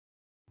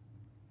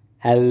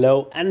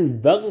Hello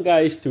and welcome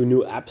guys to a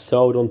new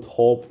episode on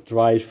Top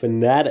Drive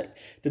Fanatic.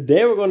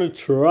 Today we're going to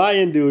try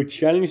and do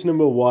challenge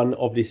number 1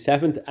 of the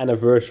 7th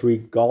anniversary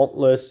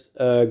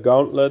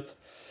Gauntlet.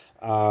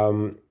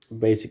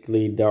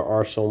 Basically there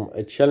are some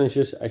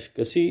challenges. As you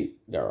can see,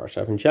 there are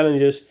 7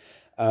 challenges.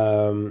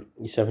 The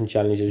 7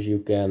 challenges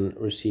you can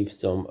receive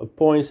some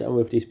points, and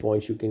with these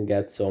points you can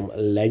get some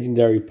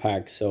legendary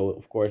packs. So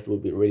of course it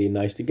would be really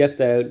nice to get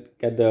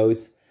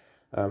those.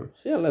 So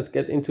yeah, let's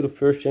get into the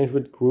first challenge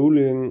with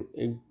Gruelling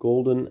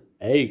Golden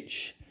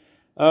Age.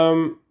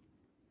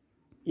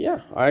 Yeah,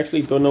 I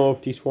actually don't know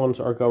if these ones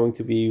are going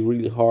to be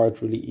really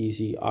hard, really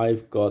easy.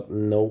 I've got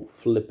no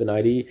flipping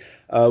idea.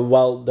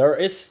 Well, there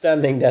is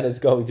standing that it's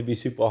going to be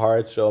super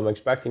hard, so I'm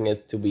expecting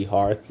it to be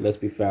hard, let's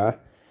be fair.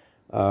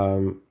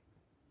 But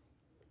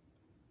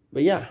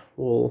yeah,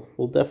 we'll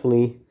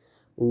definitely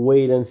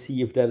wait and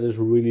see if that is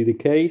really the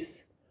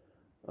case.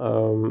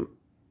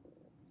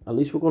 At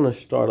least we're going to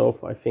start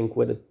off, I think,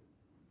 with a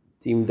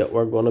team that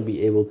we're going to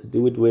be able to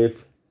do it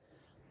with.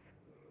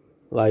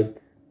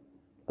 Like,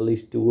 at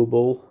least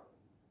doable.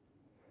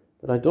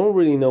 But I don't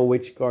really know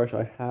which cars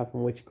I have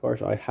and which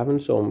cars I haven't,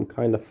 so I'm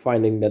kind of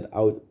finding that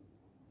out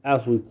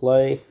as we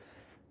play.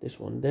 This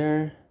one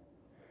there.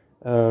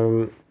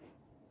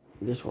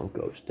 This one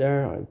goes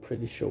there. I'm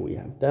pretty sure we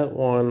have that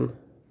one.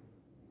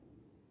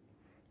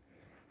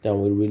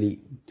 Then we really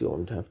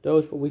don't have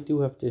those, but we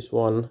do have this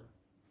one.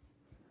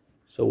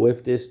 So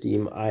with this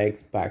team, I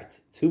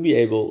expect to be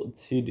able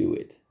to do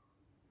it.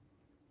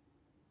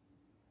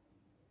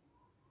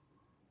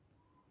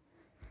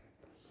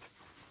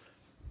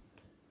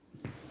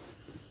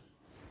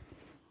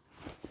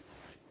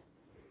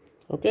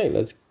 Okay,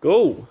 let's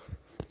go.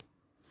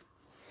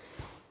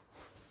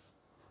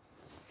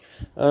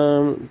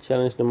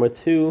 Challenge number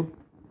 2.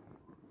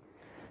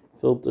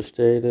 Filter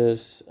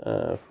status,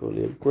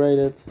 fully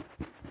upgraded.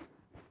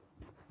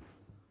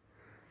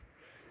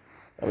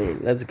 I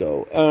mean, let's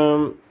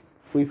go.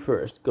 We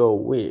first go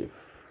with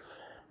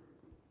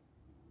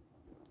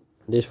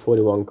this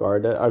 41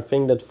 card. I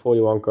think that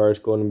 41 card is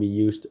going to be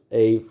used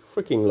a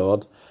freaking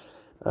lot.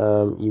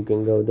 You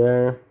can go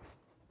there.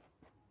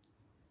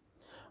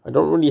 I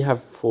don't really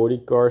have 40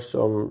 cards,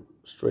 so I'm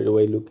straight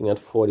away looking at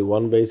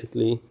 41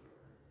 basically.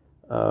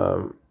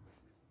 I'm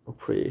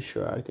pretty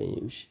sure I can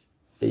use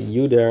a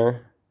U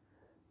there.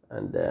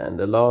 And then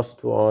the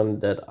last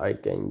one that I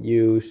can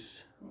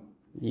use,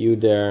 U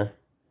there.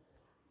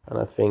 And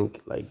I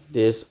think like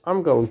this,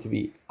 I'm going to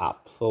be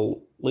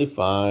absolutely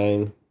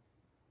fine.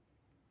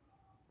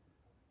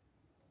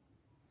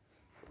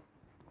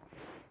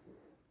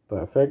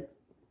 Perfect.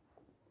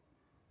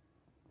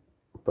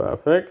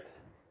 Perfect.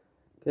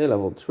 Okay,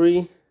 level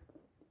 3.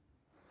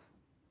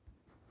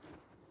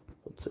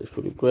 Let's say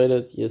fully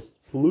graded. Yes,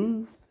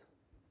 please.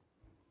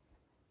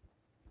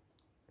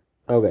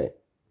 Okay.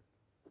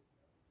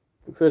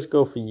 We first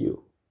go for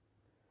you.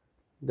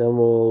 Then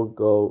we'll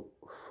go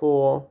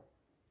for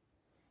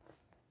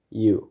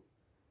you.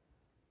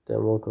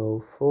 Then we'll go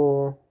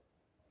for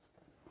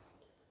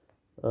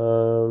I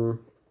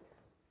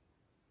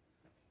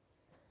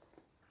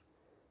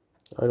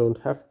don't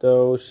have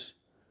those.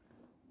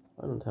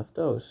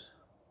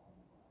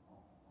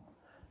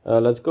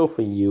 Let's go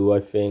for you, I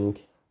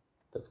think.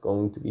 That's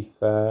going to be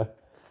fair.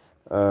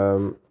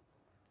 Then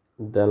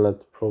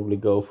let's probably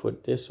go for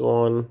this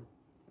one.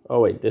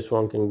 Oh wait, this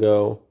one can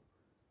go.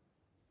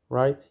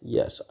 Right?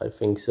 Yes, I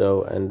think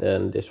so. And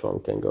then this one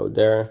can go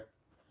there.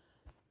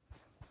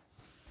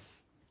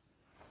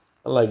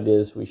 And like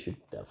this, we should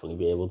definitely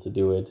be able to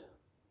do it.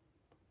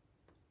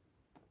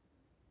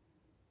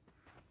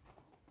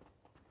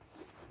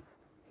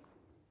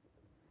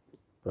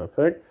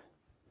 Perfect.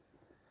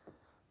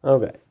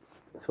 Okay,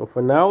 so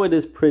for now it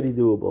is pretty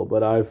doable,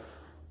 but I've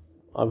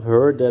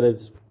heard that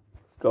it's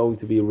going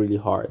to be really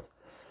hard.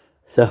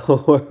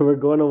 So we're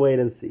going to wait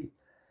and see.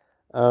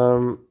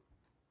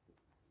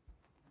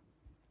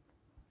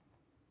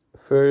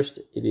 First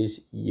it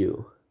is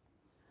you.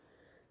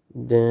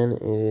 Then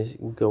it is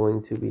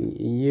going to be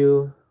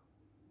you.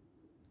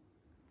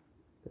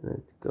 Then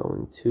it's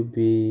going to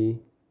be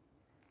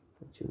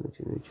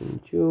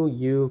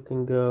you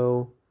can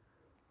go.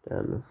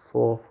 Then the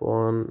 4th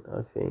one,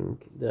 I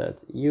think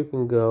that you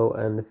can go,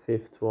 and the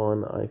 5th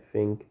one, I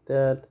think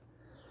that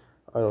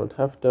I don't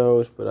have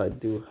those, but I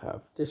do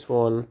have this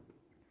one.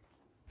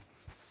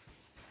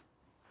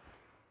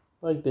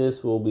 Like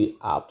this will be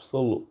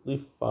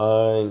absolutely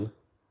fine.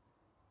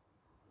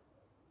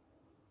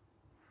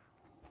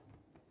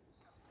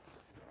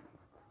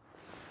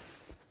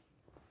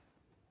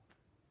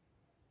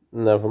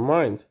 Never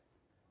mind.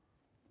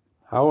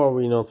 How are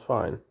we not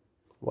fine?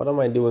 What am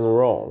I doing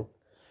wrong?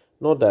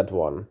 Not that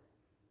one.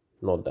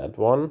 Not that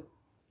one.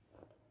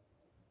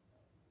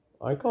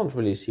 I can't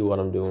really see what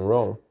I'm doing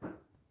wrong.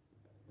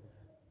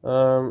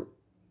 That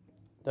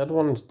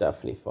one is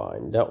definitely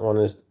fine. That one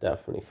is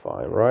definitely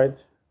fine,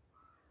 right?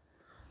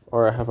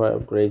 Or have I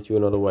upgraded you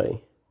another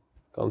way?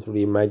 Can't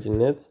really imagine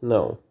it.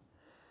 No.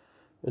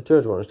 The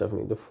 3rd one is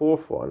definitely. The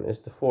 4th one is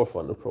the 4th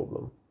one the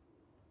problem.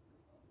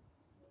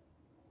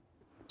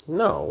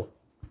 No.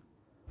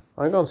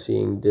 I can't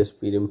see this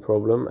being a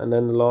problem. And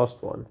then the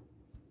last one.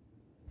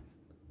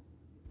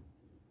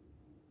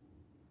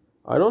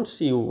 I don't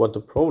see what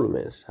the problem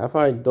is. Have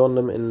I done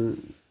them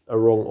in a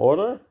wrong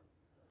order?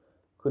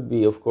 Could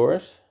be, of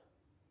course.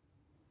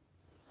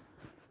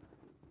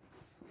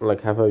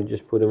 Like, have I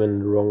just put them in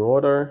the wrong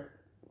order?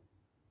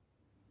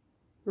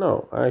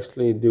 No, I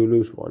actually do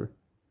lose one.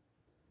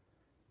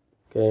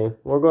 Okay,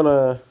 we're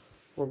gonna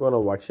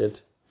watch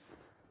it.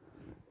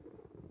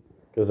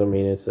 Because I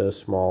mean, it's a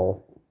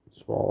small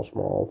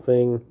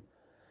thing.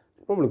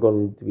 It's probably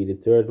going to be the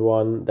third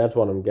one. That's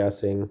what I'm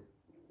guessing.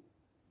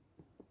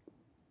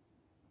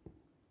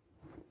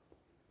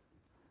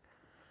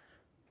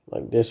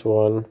 Like this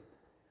one.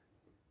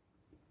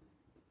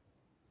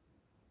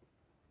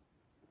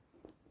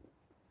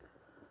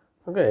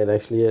 Okay, it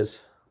actually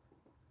is.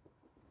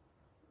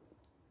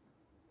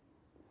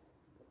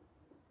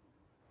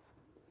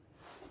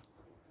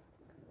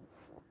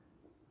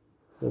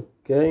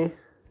 Okay.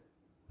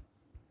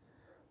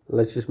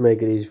 Let's just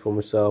make it easy for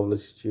myself.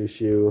 Let's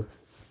choose you.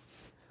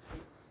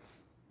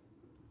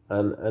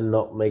 And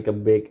not make a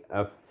big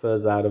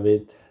fuss out of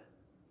it.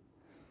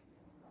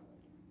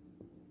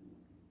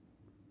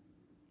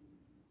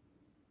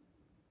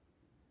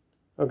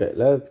 Okay,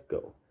 let's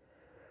go.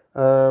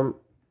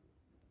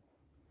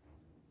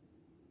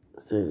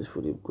 Say this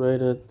fully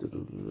upgraded.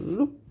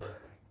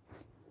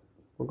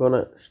 We're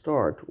gonna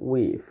start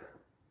with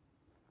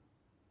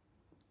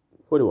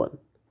 41.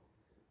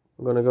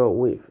 We're gonna go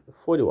with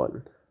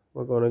 41.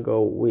 We're gonna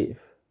go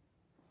with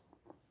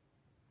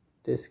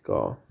this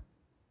car.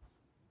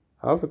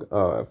 I've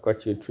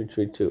got you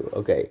 332.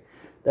 Okay,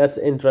 that's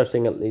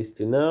interesting at least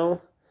to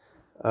know.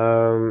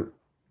 Then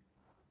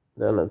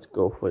let's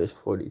go for this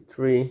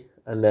 43,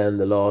 and then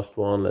the last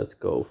one. Let's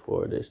go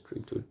for this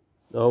 32.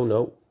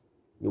 No,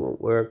 you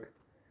won't work.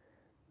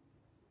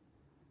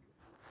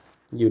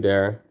 You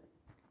there?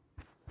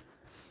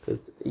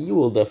 Because you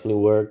will definitely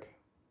work.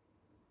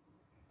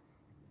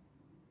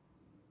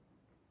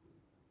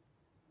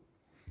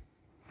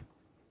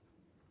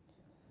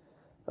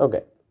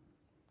 Okay.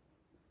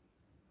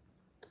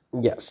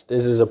 Yes,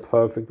 this is a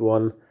perfect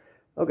one.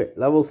 Okay,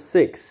 level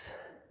 6.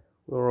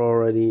 We're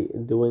already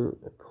doing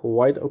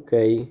quite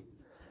okay.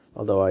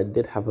 Although I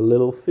did have a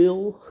little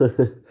fill.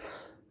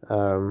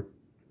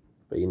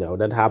 But you know,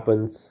 that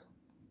happens.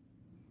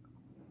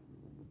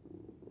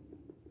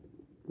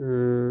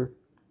 I'm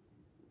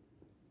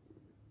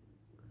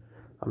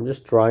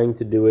just trying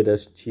to do it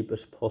as cheap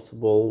as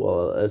possible.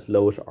 Well, as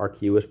low as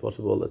RQ as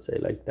possible. Let's say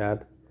like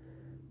that.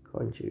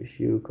 Can't choose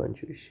you, can't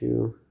choose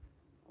you.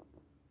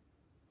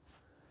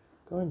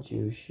 Can't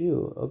choose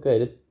you.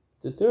 Okay,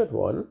 the third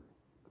one.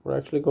 We're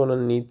actually gonna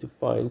need to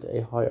find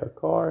a higher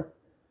car.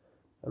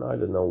 And I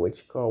don't know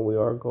which car we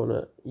are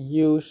gonna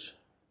use.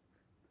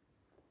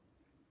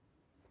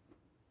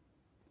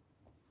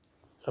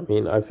 I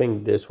mean, I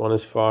think this one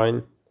is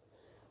fine.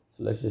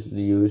 So let's just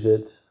use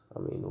it. I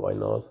mean, why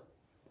not?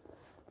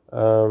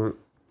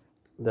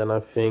 Then I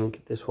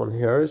think this one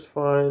here is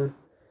fine.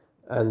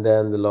 And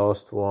then the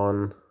last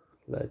one,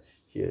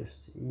 let's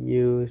just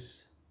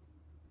use.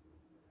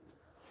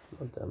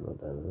 Not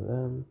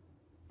them.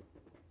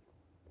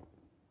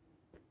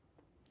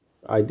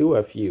 I do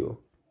have you.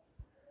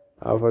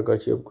 How have I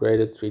got you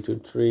upgraded?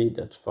 323,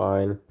 that's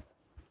fine.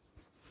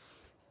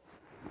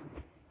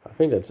 I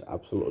think that's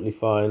absolutely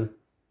fine.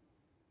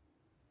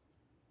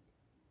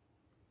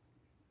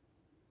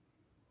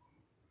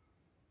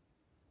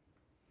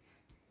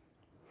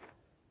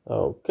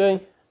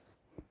 Okay.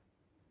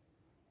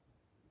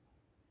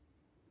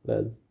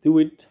 Let's do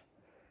it.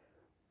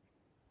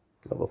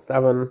 Level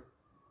 7.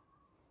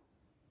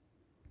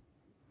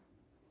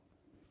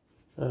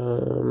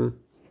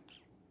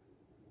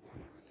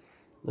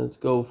 Let's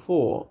go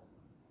for.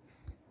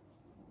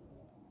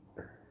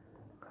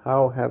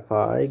 How have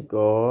I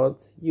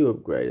got you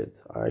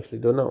upgraded? I actually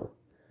don't know.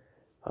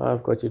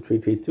 I've got you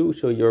 332,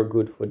 so you're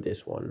good for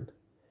this one.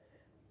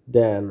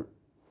 Then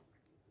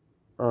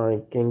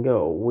I can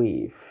go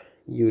with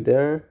you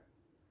there.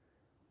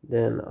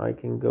 Then I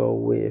can go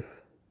with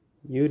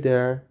you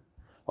there.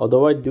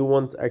 Although I do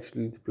want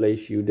actually to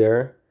place you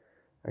there,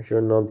 as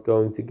you're not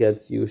going to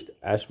get used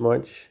as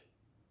much.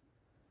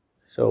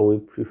 So we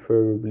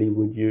preferably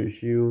would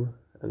use you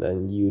and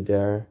then you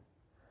there.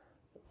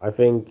 I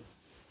think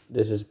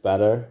this is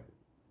better.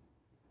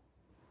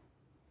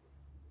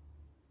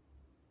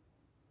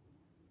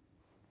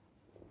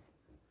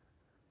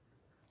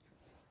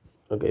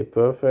 Okay,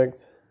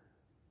 perfect.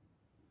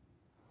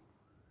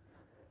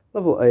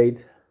 Level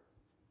 8.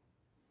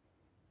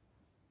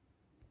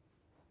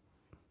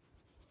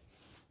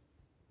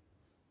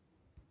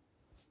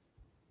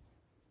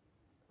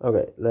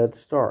 Okay, let's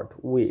start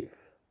with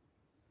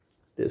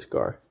this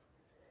car.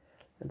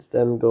 Let's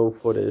then go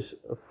for this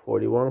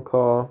 41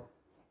 car.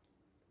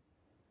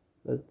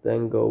 Let's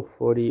then go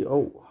for the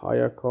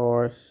higher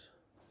cars.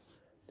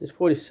 This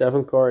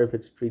 47 car, if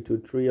it's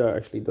 323, I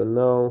actually don't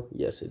know.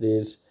 Yes, it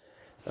is.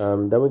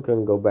 Then we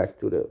can go back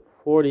to the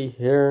 40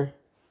 here.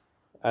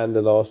 And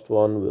the last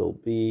one will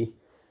be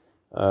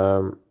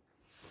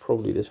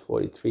probably this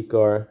 43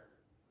 car.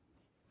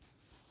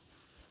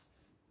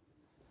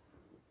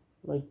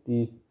 Like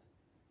these.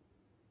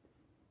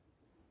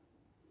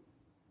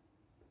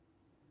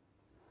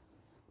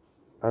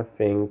 I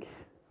think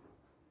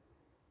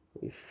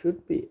we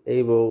should be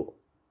able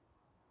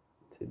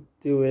to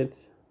do it.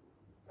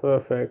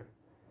 Perfect.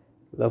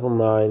 Level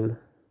 9.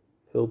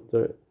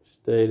 Filter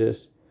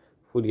status.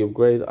 Fully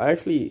upgraded. I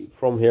actually,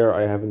 from here,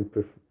 I haven't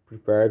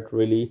prepared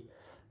really.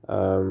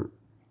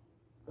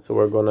 So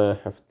we're gonna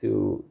have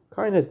to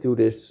kind of do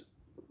this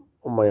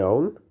on my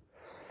own,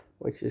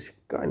 which is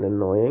kind of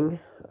annoying.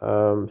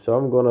 So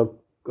I'm gonna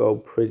go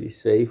pretty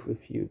safe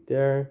with you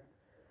there.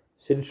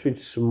 City Street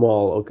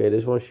small. Okay,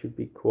 this one should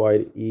be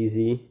quite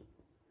easy.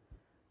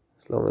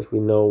 As long as we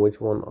know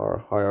which one are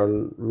high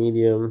or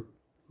medium.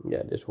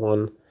 Yeah, this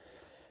one.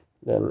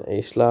 Then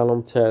a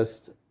slalom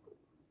test,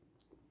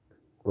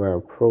 where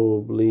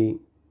probably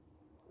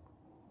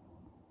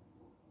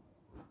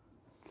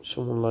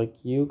someone like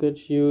you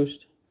gets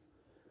used.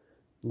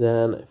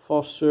 Then a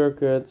fast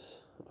circuit.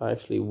 I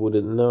actually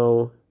wouldn't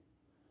know.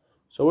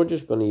 So we're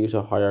just going to use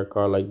a higher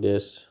car like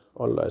this.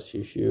 Or let's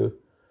use you.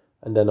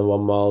 And then a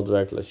 1 mile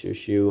drag, let's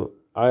use you.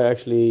 I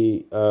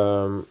actually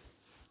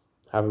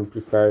haven't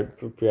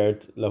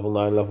prepared level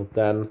 9, level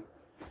 10.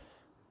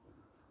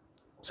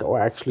 So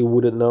I actually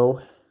wouldn't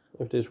know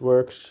if this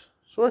works.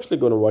 So we're actually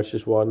going to watch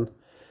this one.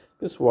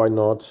 Because why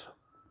not?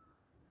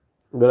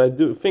 But I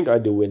do think I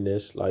do win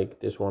this.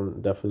 Like, this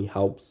one definitely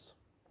helps.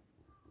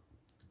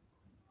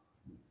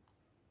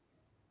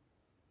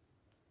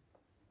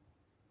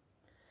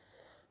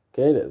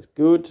 Okay, that's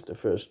good. The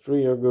first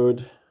 3 are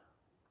good.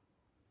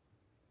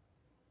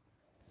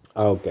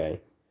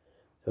 Okay.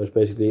 So it's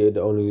basically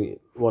the only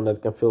one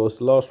that can fill is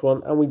the last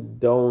one. And we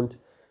don't.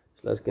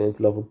 So let's get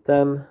into level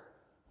 10.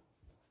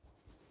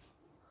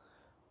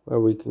 Where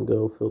we can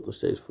go filter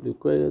states fully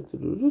upgraded.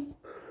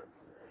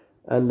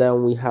 And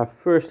then we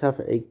first have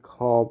a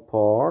car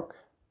park.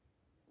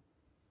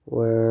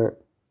 Where,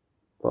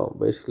 well,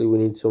 basically we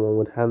need someone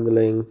with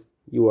handling.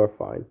 You are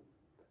fine.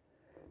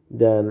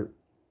 Then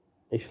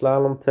a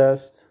slalom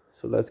test.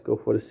 So let's go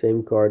for the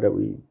same car that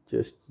we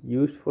just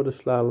used for the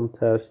slalom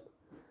test,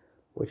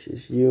 which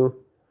is you.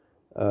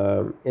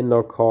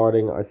 Indoor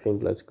karting, I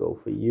think let's go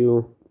for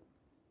you.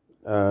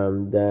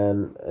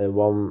 Then a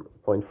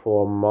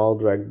 1.4 mile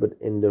drag, but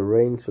in the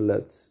rain. So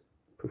let's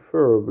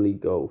preferably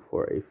go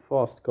for a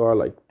fast car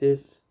like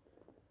this.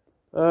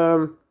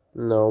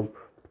 Nope.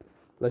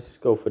 Let's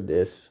just go for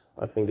this.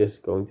 I think this is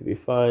going to be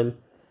fine.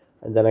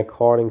 And then a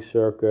karting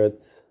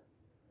circuit.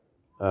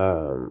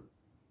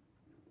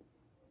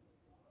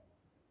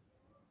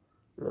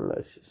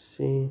 Let's just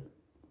see.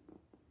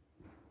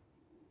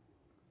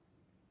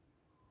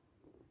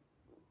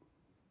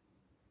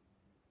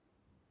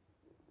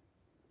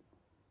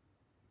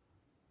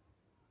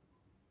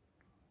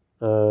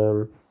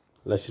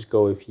 Let's just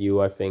go with you.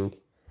 I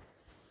think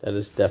that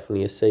is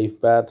definitely a safe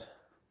bet.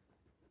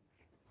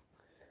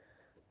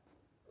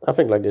 I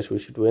think like this we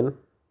should win.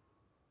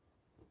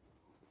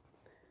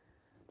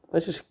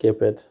 Let's just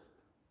skip it.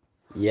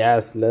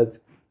 Yes, let's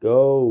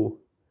go.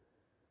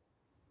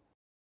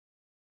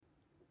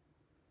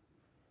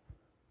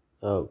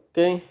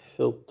 Okay,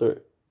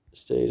 filter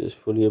status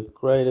fully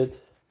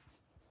upgraded.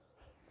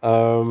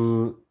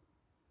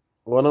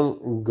 What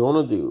I'm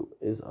gonna do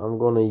is I'm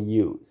gonna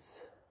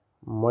use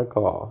my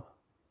car.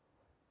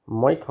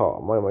 My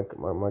car.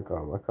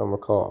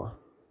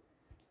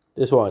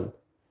 This one.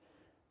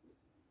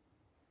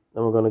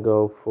 Then we're gonna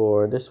go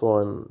for this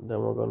one.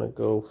 Then we're gonna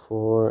go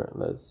for,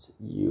 let's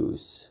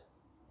use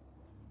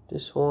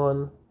this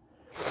one.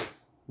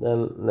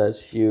 Then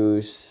let's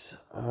use,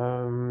 I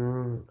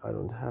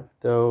don't have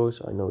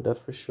those. I know that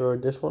for sure.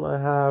 This one I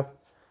have.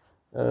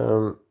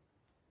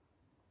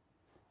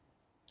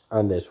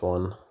 And this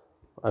one.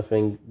 I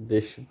think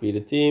this should be the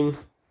team.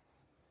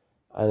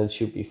 And it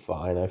should be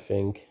fine, I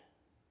think.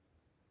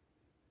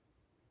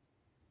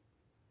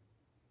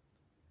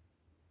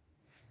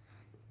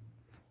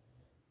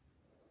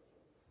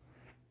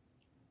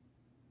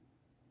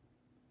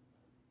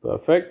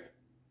 Perfect.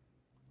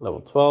 Level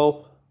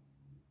 12.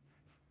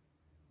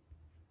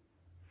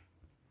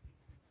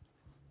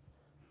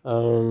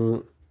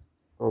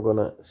 We're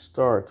gonna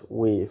start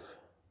with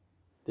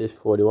this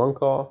 41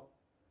 car.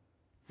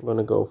 I'm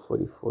gonna go for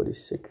the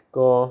 46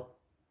 car.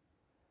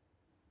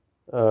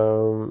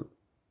 We're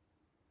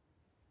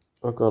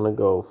gonna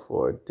go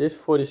for this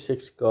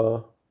 46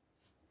 car.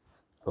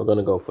 We're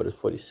gonna go for the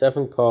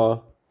 47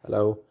 car.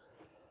 Hello.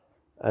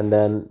 And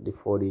then the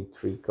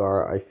 43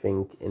 car, I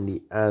think in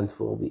the end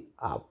will be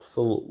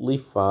absolutely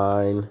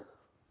fine.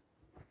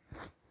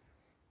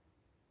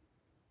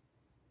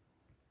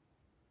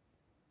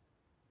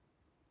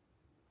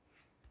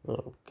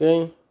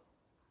 Okay.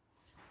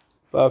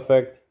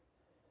 Perfect.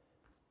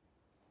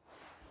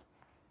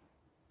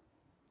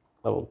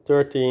 Level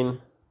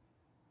 13.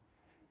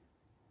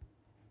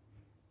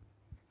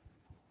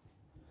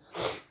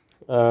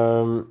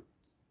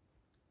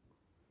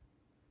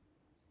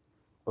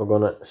 We're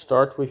gonna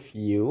start with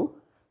you.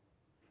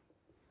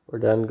 We're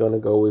then gonna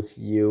go with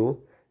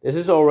you. This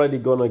is already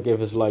gonna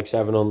give us like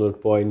 700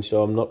 points,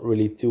 so I'm not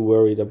really too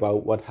worried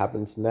about what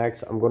happens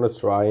next. I'm gonna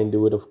try and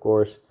do it, of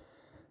course,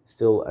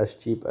 still as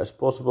cheap as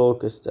possible,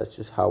 because that's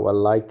just how I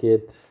like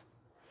it.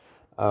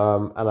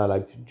 And I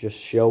like to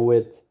just show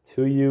it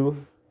to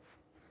you.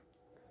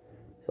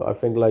 So I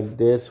think like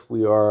this,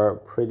 we are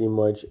pretty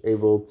much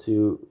able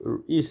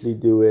to easily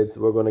do it.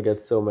 We're gonna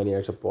get so many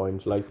extra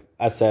points. Like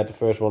I said, the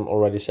first one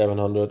already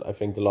 700. I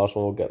think the last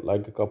one will get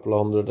like a couple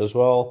of hundred as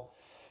well.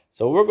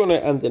 So we're gonna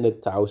end in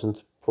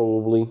 1,000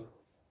 probably.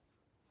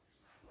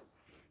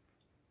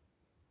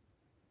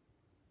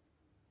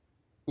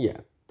 Yeah,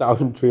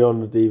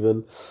 1,300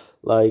 even.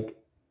 Like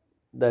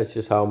that's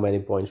just how many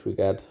points we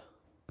get.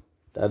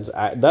 That's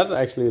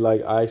actually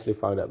like, I actually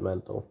found that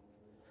mental.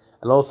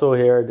 And also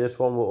here, this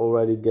one will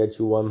already get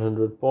you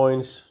 100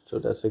 points, so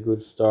that's a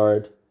good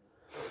start.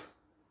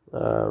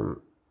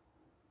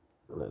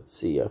 Let's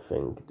see, I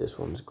think this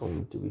one's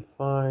going to be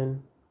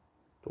fine.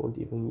 Don't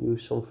even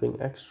use something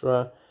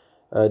extra.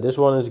 This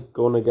one is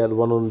gonna get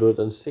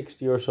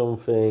 160 or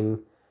something.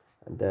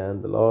 And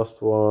then the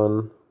last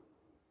one.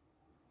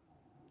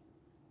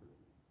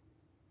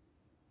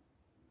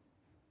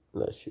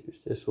 Let's use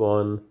this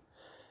one.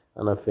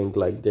 And I think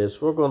like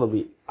this, we're gonna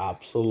be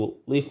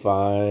absolutely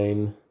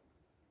fine.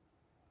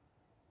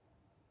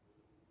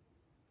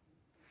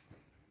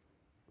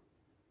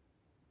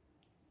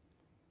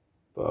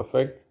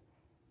 Perfect.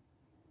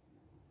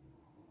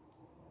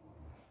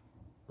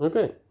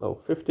 Okay, now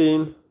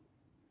 15.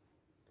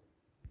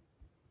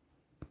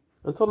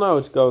 Until now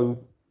it's going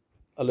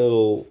a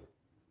little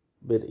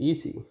bit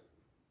easy.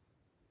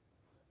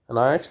 And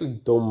I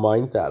actually don't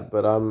mind that,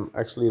 but I'm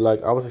actually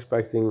like, I was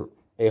expecting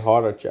a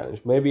harder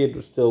challenge. Maybe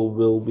it still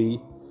will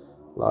be,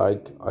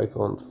 like, I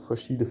can't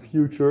foresee the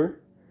future.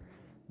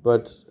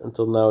 But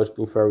until now it's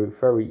been very,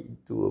 very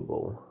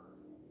doable.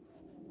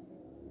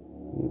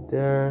 You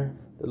there.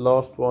 The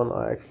last one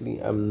I actually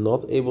am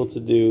not able to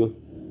do.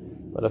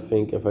 But I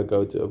think if I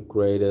go to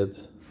upgrade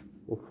it,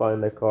 we'll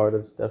find a car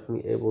that's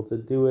definitely able to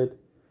do it.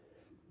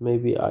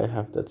 Maybe I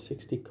have that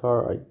 60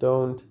 car, I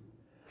don't.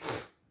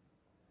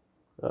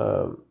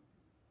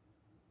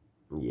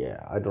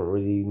 Yeah, I don't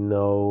really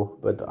know,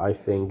 but I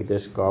think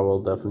this car will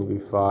definitely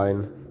be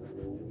fine.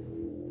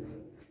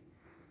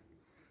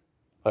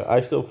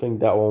 I still think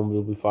that one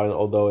will be fine,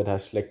 although it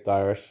has slick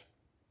tires.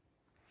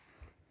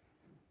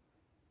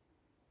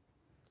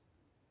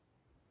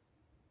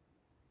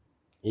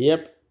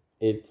 Yep,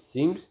 it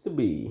seems to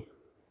be.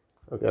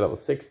 Okay, that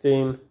was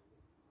 16.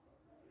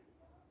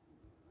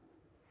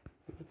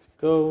 Let's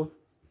go.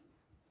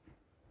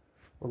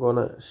 We're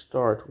gonna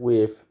start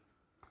with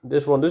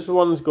this one. This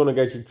one is gonna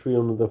get you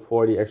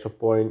 340 extra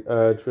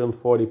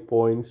 340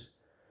 points.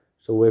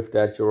 So with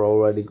that, you're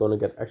already gonna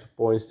get extra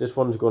points. This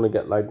one is gonna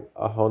get like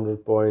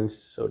 100 points,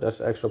 so that's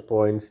extra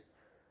points.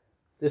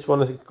 This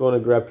one is gonna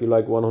grab you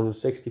like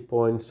 160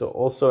 points, so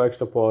also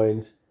extra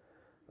points.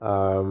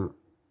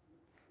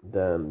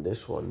 Then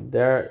this one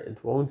there, it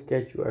won't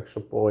get you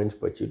extra points,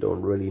 but you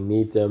don't really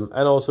need them.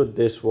 And also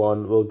this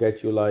one will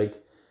get you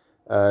like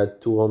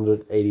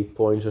 280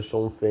 points or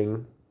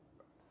something,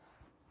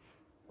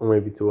 or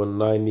maybe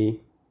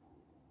 290.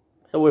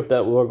 So with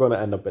that, we're gonna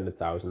end up in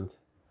 1,000.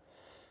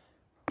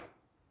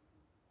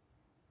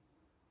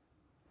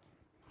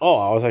 Oh,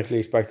 I was actually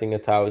expecting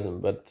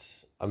 1,000, but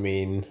I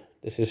mean,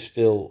 this is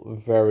still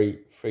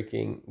very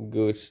freaking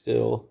good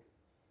still.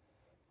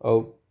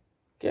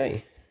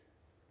 Okay.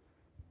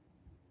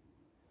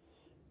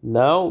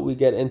 Now we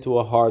get into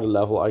a harder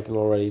level, I can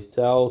already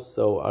tell,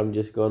 so I'm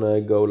just gonna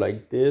go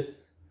like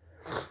this.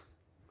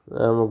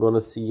 And we're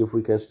gonna see if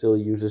we can still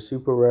use a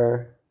super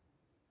rare.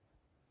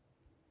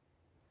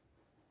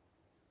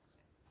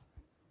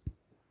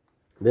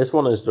 This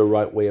one is the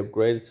right way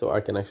upgraded, so I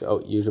can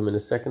actually use them in the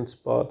second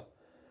spot.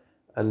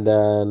 And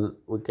then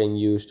we can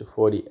use the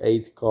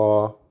 48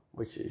 car,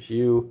 which is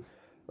you,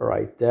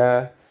 right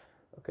there.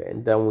 Okay,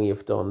 and then we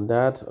have done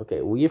that.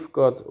 Okay, we've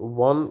got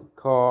one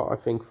car, I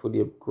think,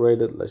 fully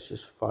upgraded. Let's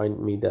just find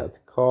me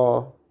that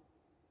car.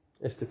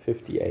 It's the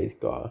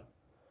 58 car.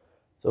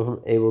 So if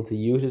I'm able to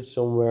use it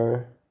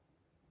somewhere,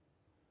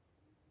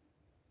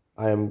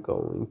 I am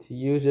going to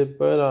use it,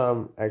 but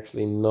I'm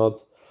actually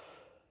not.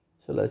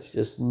 So let's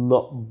just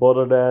not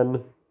bother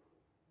then.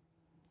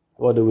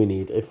 What do we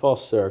need? A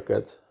fast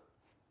circuit.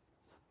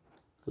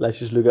 Let's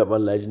just look at my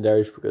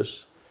legendaries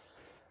because,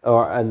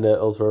 and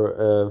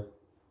also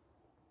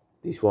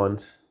these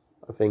ones.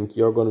 I think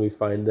you're gonna be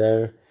fine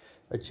there.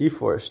 A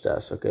G-Force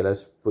test. Okay,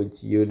 let's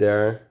put you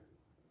there.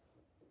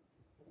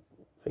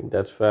 I think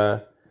that's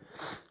fair.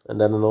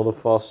 And then another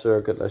fast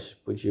circuit. Let's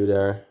just put you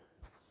there.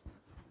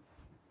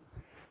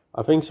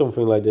 I think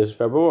something like this is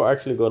fair, but we're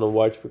actually gonna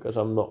watch because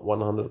I'm not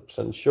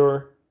 100%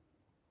 sure.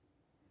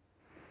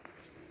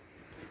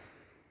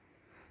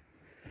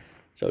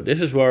 So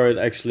this is where it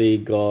actually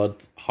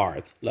got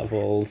hard,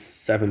 level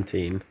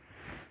 17.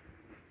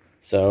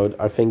 So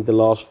I think the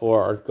last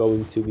four are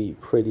going to be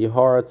pretty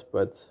hard,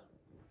 but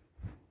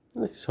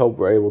let's just hope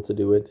we're able to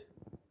do it.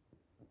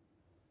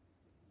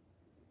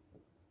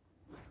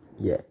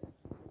 Yeah,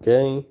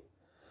 okay.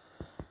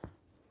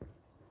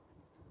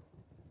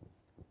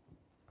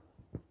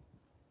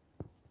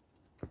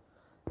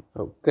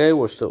 Okay,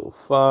 we're still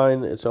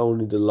fine. It's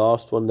only the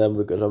last one then,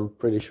 because I'm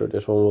pretty sure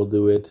this one will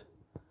do it.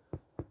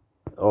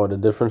 Oh, the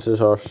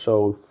differences are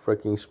so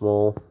freaking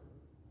small.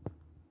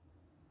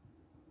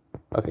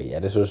 Okay, yeah,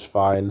 this was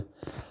fine.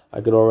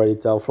 I could already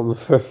tell from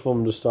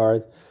the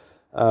start.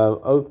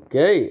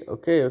 Okay,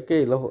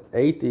 level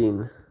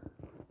 18.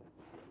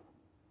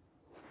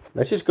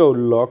 Let's just go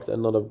locked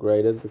and not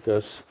upgraded,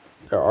 because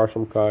there are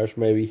some cars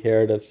maybe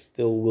here that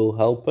still will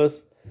help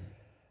us.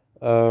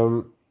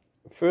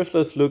 First,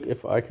 let's look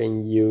if I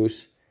can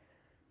use...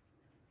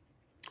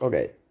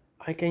 Okay,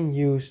 I can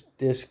use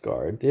this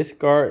car. This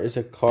car is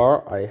a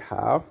car I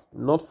have,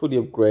 not fully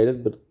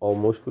upgraded, but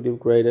almost fully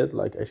upgraded,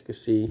 like as you can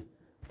see,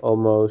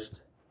 almost.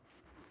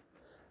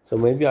 So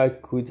maybe I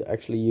could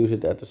actually use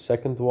it at the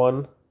second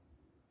one.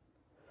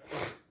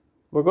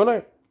 We're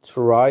gonna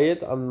try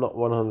it, I'm not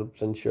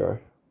 100%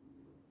 sure.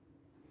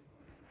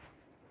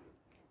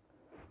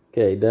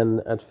 Okay,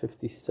 then at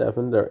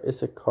 57 there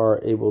is a car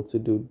able to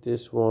do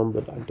this one,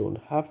 but I don't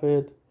have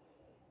it.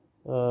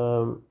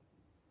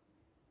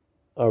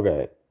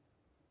 Okay,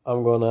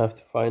 I'm gonna have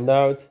to find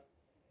out.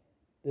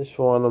 This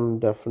one I'm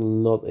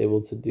definitely not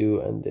able to do,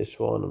 and this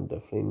one I'm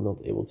definitely not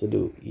able to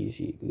do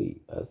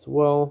easily as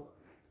well.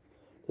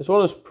 This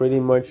one is pretty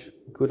much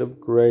good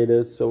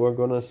upgraded, so we're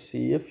gonna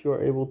see if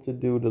you're able to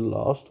do the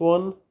last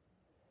one.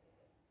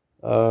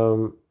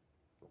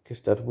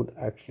 Because that would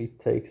actually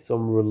take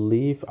some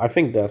relief. I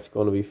think that's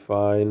gonna be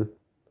fine.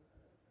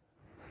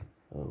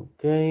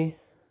 Okay.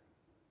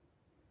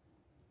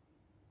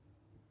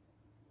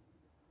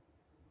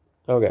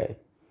 Okay.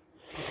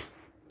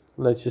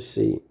 Let's just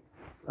see.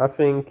 I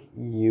think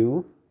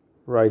you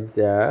right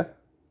there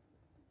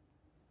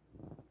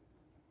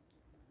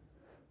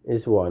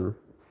is one.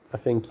 I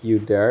think you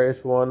there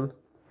is one,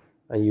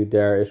 and you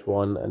there is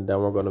one, and then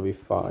we're gonna be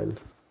fine.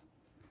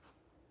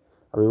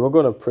 I mean, we're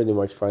gonna pretty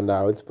much find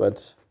out,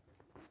 but...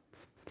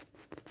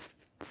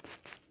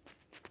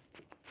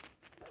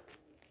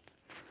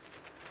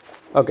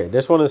 Okay,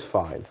 this one is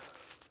fine.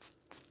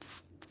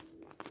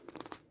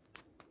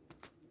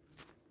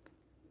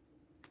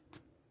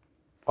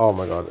 Oh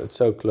my god, it's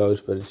so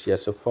close, but it's yet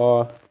so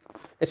far.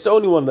 It's the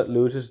only one that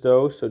loses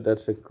though, so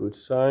that's a good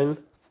sign.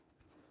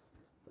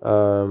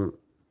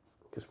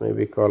 Because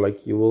maybe a car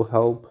like you will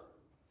help.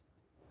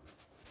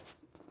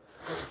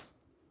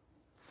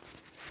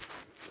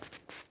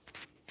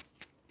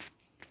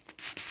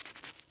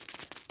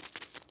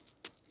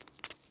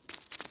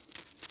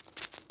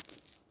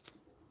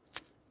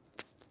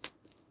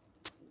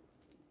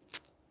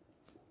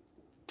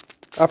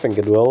 I think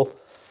it will.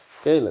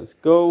 Okay, let's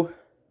go.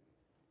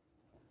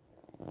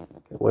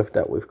 Okay, with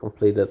that, we've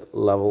completed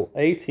level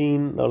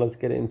 18. Now let's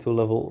get into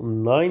level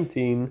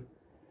 19.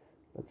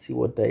 Let's see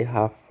what they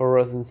have for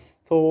us in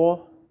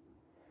store.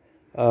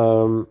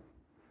 It's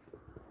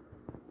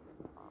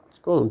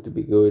going to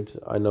be good.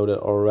 I know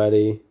that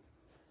already.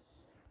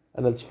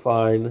 And it's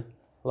fine.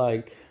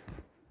 Like,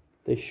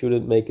 they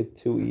shouldn't make it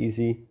too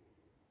easy.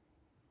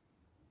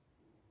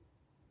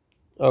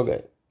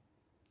 Okay.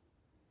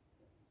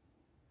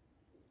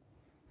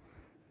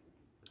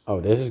 Oh,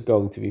 this is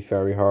going to be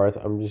very hard.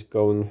 I'm just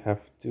going to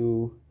have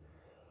to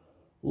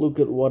look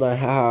at what I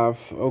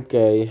have.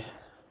 Okay.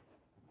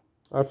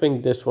 I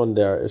think this one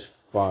there is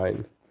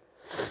fine.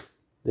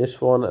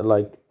 This one,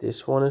 like,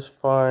 this one is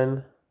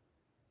fine.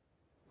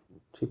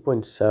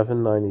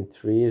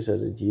 3.793 is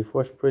at the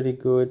G-force pretty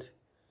good.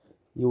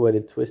 You had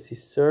a twisty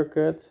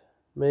circuit,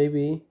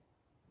 maybe.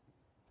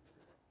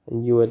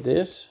 And you had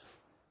this.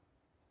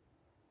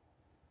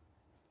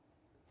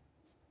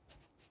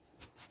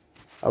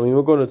 I mean,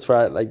 we're going to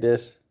try it like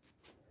this.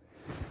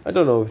 I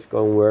don't know if it's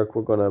going to work.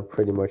 We're going to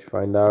pretty much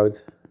find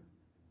out.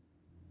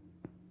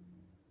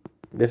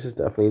 This is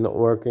definitely not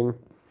working.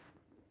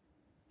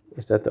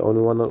 Is that the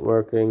only one not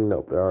working?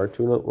 Nope, there are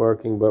two not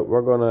working. But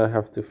we're going to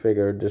have to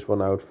figure this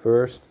one out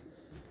first.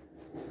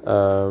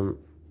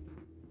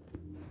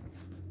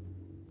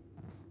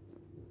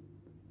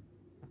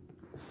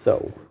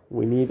 So,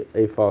 we need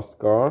a fast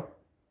car.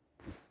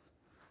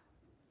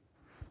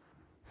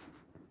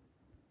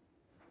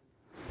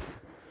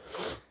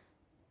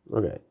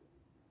 Okay.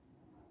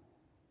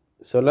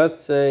 So let's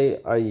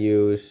say I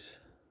use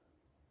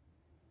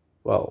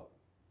a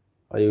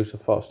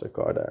faster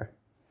car there.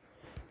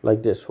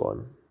 Like this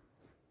one.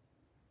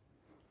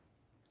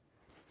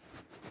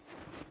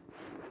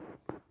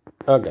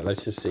 Okay,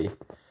 let's just see.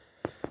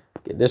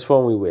 Okay, this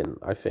one we win,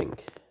 I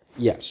think.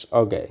 Yes,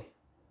 okay.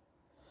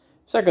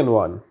 Second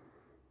one.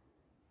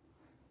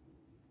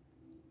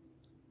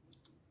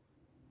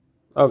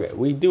 Okay,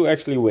 we do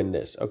actually win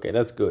this. Okay,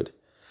 that's good.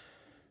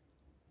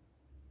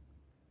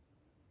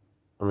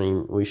 I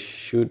mean, we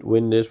should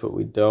win this, but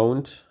we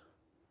don't.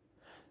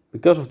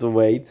 Because of the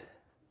weight.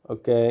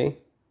 Okay.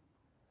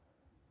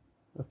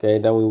 Okay,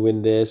 then we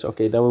win this.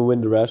 Okay, then we win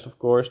the rest, of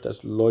course.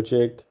 That's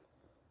logic.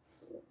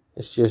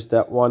 It's just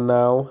that one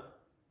now.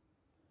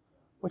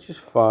 Which is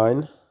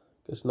fine.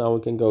 Because now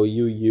we can go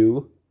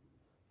you.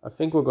 I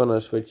think we're gonna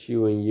switch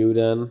you and you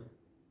then.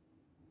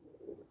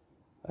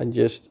 And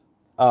just...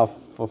 Ah,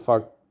 for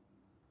fuck.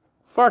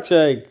 Fuck's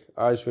sake!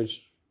 I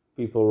switched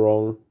people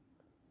wrong.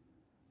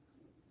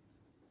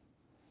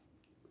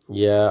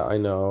 Yeah, I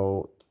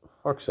know.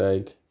 Fuck's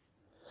sake.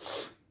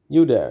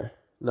 You there.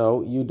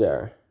 No, you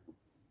there.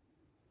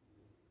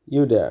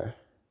 You there.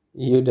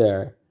 You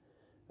there.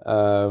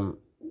 Um,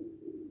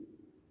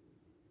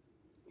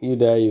 you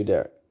there, you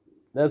there.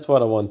 That's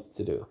what I wanted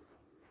to do.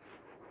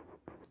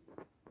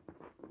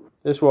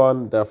 This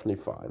one,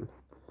 definitely fine.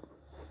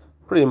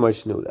 Pretty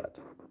much knew that.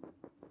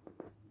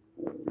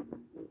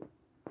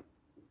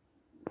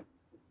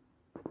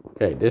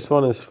 Okay, this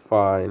one is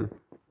fine.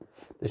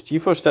 This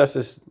GeForce test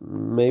is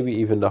maybe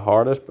even the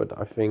hardest, but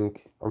I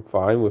think I'm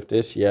fine with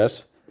this,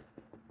 yes.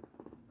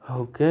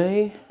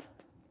 Okay.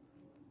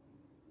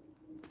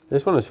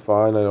 This one is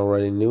fine, I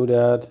already knew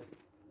that.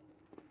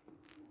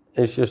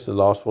 It's just the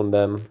last one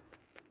then.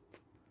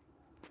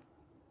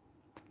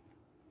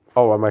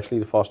 Oh, I'm actually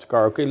the faster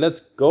car. Okay, let's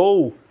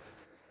go.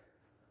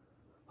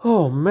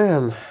 Oh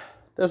man,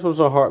 this was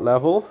a hard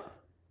level.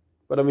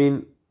 But I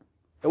mean,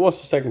 it was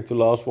the second to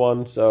last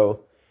one,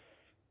 so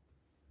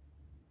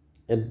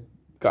it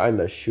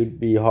kinda should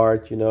be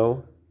hard, you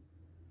know.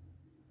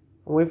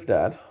 With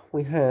that,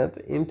 we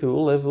head into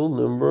level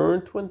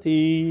number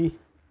 20.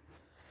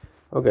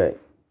 Okay.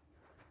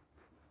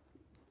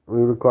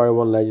 We require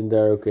one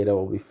legendary. Okay, that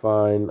will be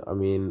fine. I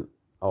mean,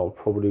 I'll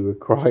probably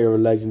require a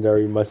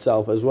legendary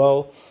myself as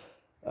well.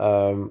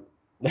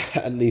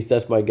 At least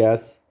that's my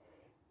guess.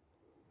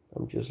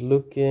 I'm just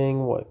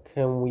looking. What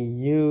can we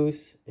use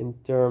in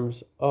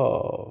terms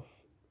of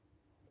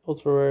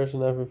ultra rares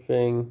and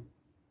everything?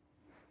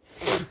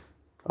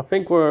 I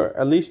think we're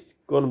at least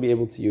going to be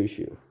able to use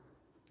you.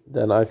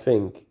 Then I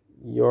think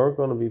you're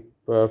going to be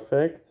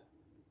perfect.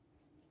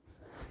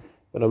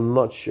 But I'm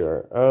not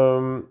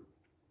sure.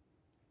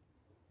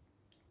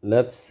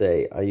 Let's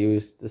say I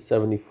use the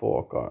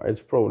 74 car.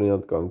 It's probably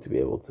not going to be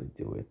able to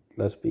do it.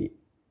 Let's be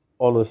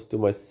honest to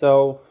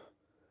myself.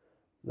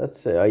 Let's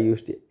say I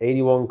use the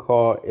 81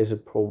 car. Is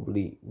it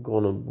probably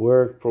gonna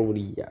work?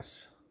 Probably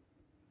yes.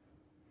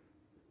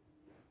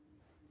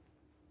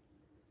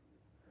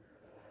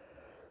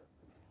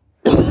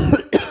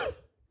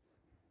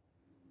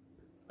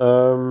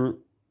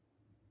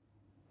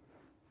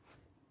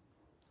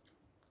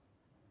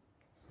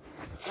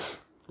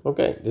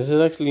 Okay, this is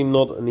actually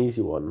not an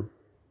easy one.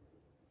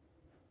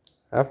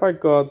 Have I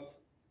got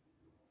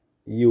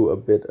you a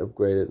bit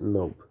upgraded?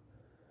 Nope.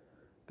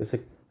 Because I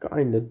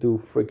kinda do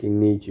freaking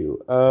need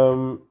you.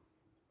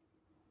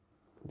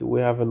 Do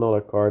we have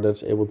another car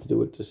that's able to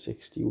do it to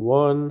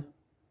 61?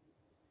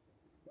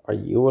 Are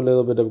you a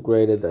little bit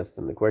upgraded? That's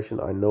then the question.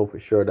 I know for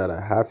sure that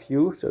I have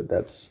you, so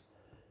that's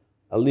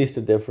at least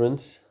a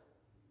difference.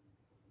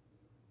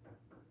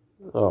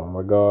 Oh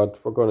my god,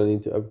 we're gonna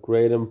need to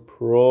upgrade him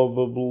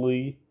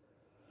probably.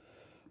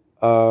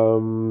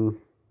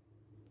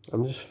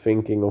 I'm just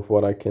thinking of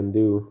what I can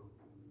do.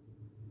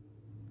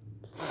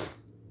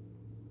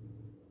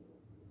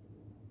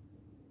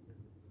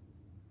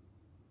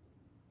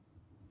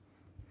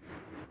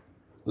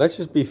 Let's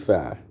just be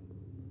fair.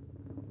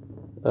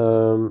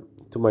 To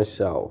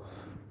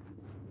myself.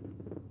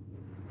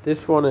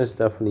 This one is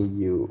definitely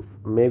you.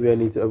 Maybe I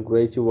need to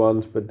upgrade you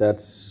once, but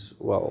that's,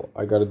 well,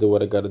 I gotta do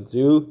what I gotta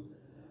do.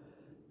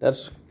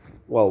 That's,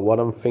 well, what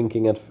I'm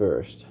thinking at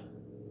first.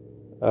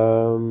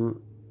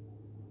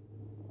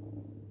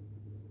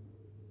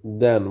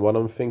 Then what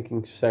I'm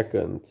thinking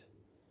second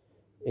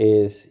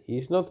is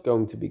he's not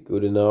going to be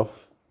good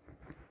enough.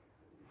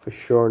 For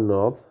sure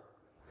not.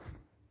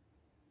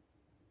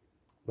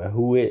 But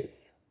who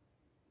is?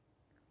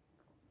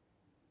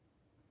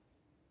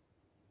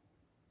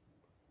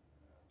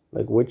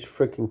 Like, which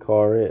freaking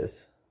car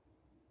is?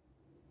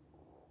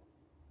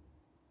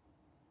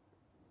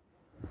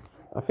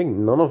 I think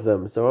none of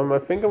them. So I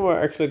think we're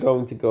actually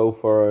going to go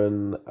for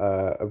an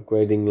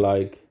upgrading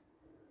like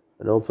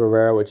an ultra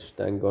rare, which is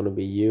then gonna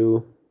be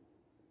you.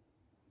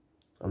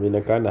 I mean,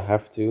 I kind of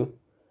have to.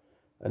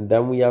 And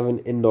then we have an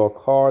indoor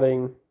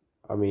karting.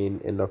 I mean,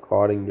 indoor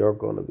karting you're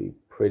gonna be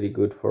pretty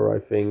good for, I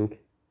think.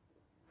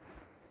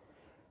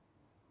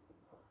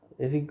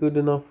 Is he good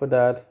enough for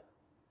that?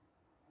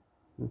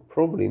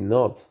 Probably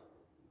not.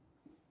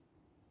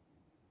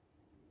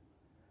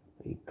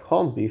 He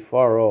can't be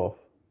far off.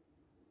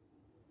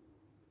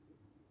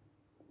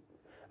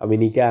 I mean,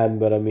 he can,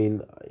 but I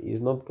mean, he's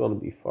not gonna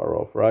be far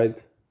off,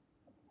 right?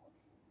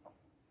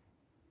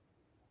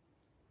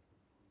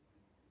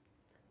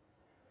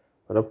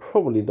 But I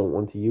probably don't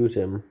want to use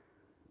him.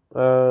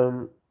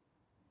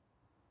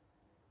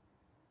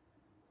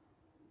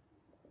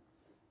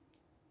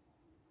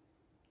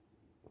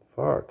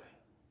 Fuck.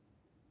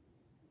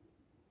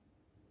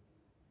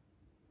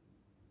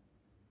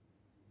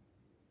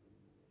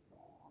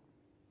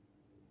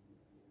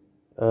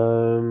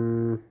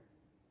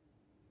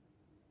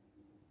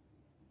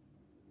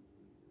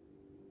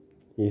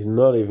 He's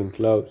not even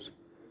close.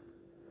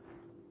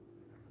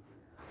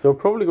 So we're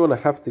probably gonna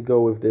have to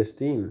go with this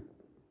team.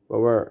 But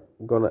we're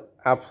gonna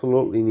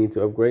absolutely need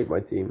to upgrade my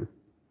team.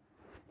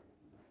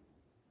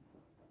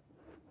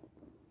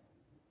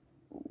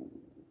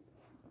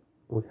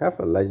 We have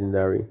a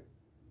legendary.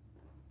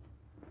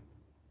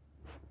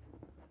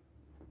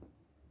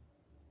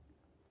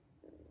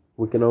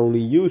 We can only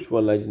use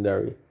one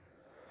legendary.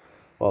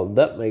 Well,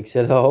 that makes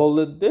it a whole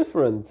lot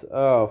different.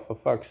 Oh, for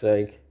fuck's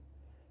sake.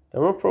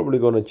 Then we're probably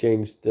gonna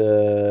change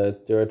the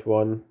third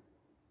one.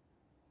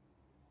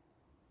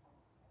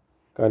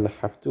 Kinda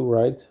have to,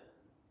 right?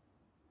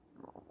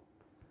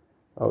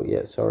 Oh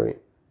yeah, sorry.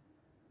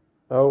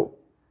 Oh.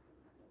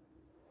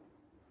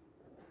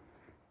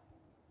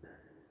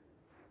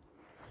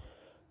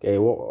 Okay,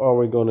 what are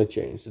we gonna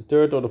change? The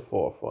third or the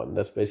fourth one?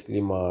 That's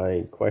basically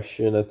my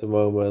question at the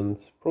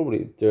moment.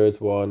 Probably the third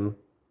one.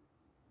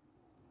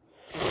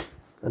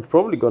 It's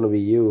probably gonna be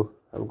you.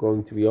 I'm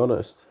going to be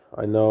honest.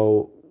 I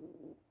know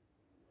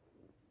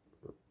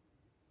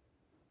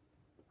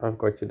I've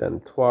got you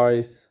then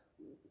twice.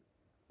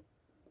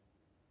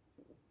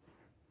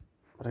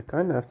 But I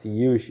kinda have to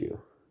use you.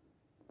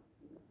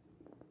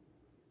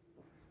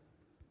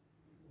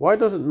 Why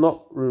does it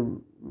not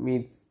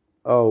meet?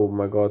 Oh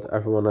my god,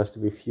 everyone has to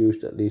be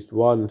fused at least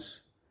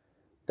once.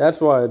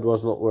 That's why it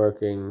was not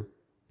working.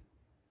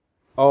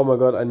 Oh my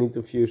god, I need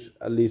to fuse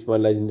at least my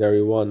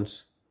legendary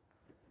once.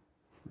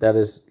 That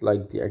is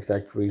like the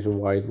exact reason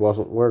why it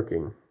wasn't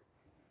working.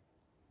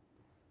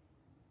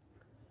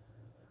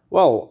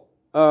 Well,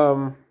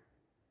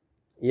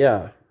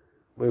 yeah.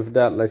 With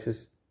that, let's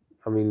just,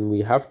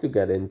 we have to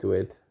get into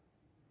it.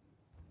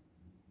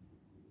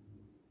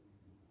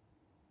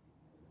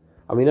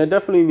 I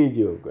definitely need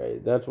you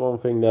upgrade. That's one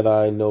thing that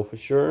I know for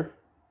sure.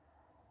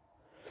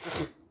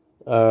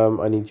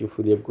 I need you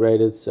fully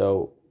upgraded,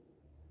 so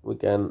we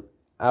can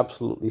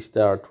absolutely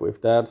start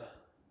with that.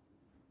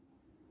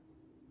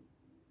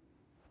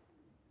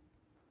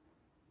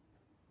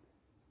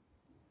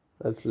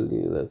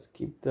 Let's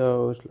keep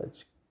those.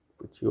 Let's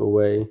put you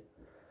away.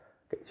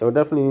 Okay, so I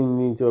definitely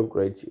need to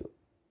upgrade you.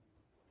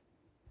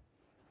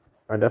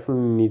 I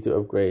definitely need to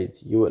upgrade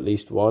you at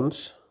least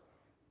once.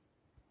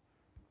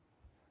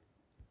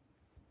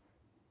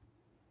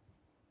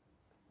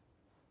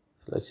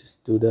 Let's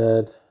just do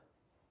that.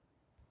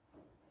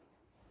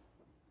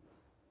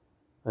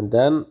 And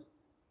then,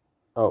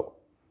 oh,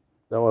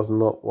 that was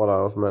not what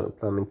I was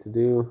planning to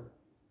do.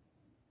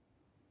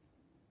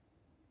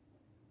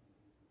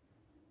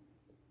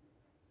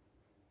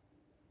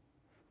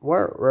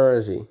 Where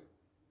is he?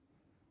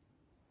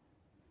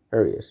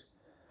 There he is.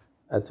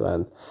 At the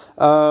end.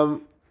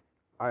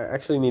 I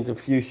actually need to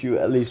fuse you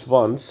at least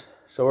once.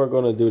 So we're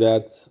gonna do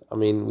that.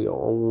 We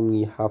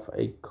only have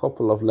a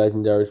couple of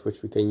legendaries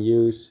which we can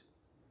use.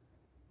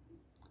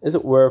 Is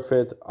it worth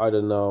it? I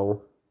don't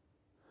know.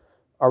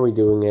 Are we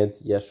doing it?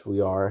 Yes, we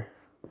are.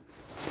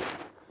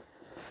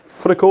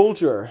 For the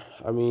culture,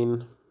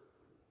 oh,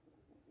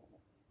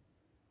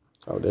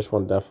 this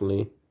one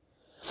definitely.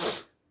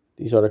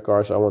 These are the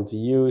cards I want to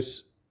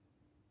use.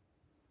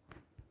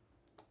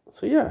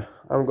 So yeah,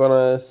 I'm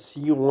gonna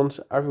see you once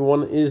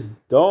everyone is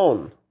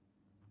done.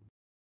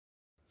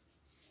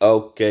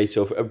 Okay,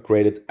 so I've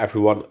upgraded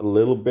everyone a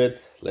little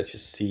bit. Let's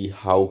just see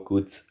how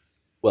good,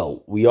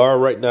 well, we are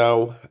right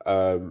now.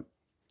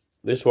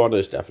 This one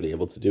is definitely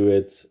able to do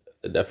it.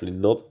 Definitely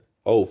not.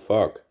 Oh,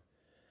 fuck.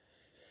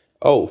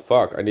 Oh,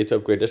 fuck. I need to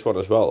upgrade this one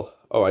as well.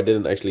 Oh, I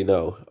didn't actually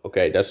know.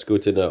 Okay, that's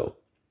good to know.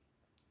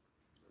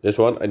 This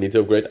one I need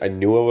to upgrade. I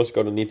knew I was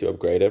going to need to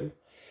upgrade him.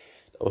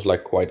 That was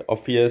like quite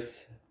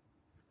obvious.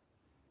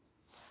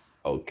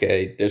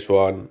 Okay, this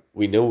one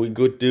we know we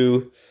could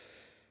do.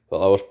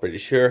 Well, I was pretty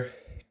sure.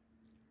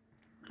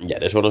 Yeah,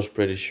 this one I was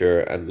pretty sure.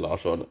 And the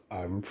last one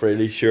I'm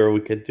pretty sure we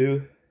can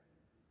do.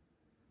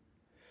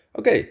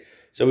 Okay,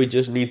 so we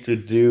just need to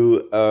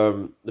do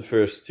the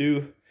first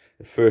two.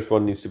 The first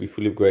one needs to be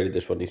fully upgraded.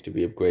 This one needs to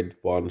be upgraded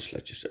once.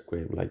 Let's just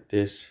upgrade him like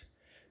this.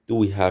 Do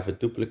we have a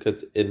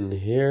duplicate in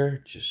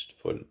here? Just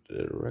for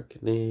the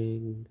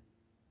reckoning.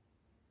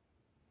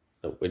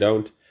 No, we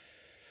don't.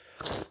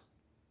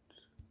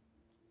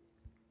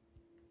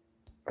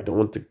 I don't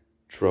want to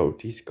throw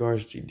these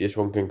cards. This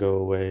one can go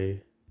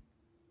away.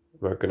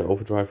 American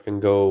Overdrive can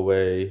go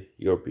away.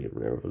 European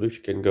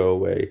Revolution can go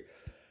away.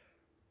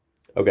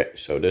 Okay,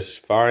 so this is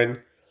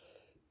fine.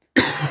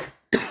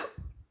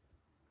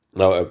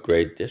 Now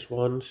upgrade this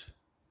ones.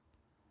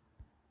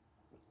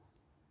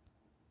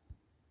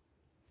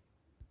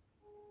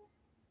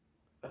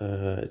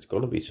 It's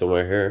gonna be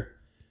somewhere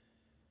here.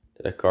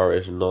 That car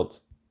is not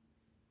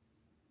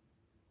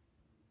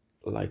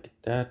like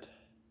that.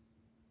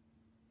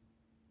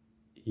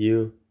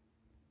 You.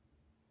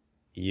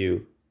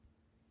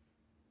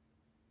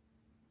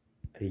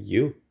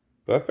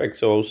 Perfect.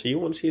 So I'll see you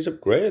once he's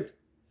upgraded.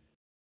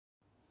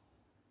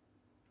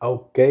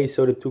 Okay,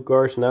 so the two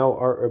cars now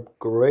are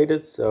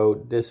upgraded.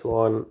 So this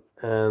one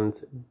and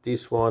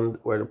this one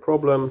were the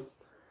problem.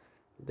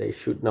 They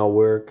should now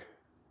work.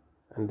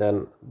 And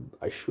then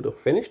I should have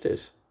finished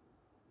this.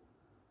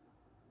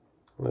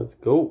 Let's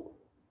go.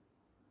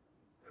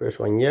 First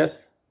one,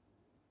 yes.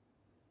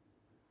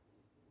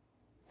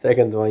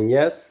 Second one,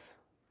 yes.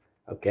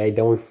 Okay,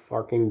 then we've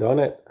fucking done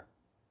it.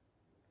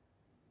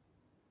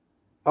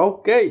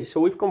 Okay, so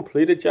we've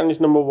completed challenge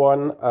number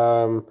 1.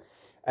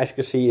 as you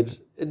can see, it's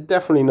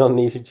definitely not an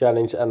easy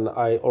challenge, and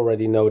I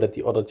already know that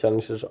the other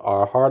challenges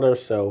are harder,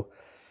 so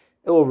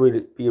it will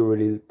really be a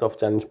really tough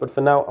challenge. But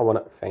for now, I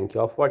want to thank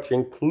you all for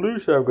watching.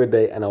 Please have a good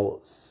day, and I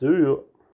will see you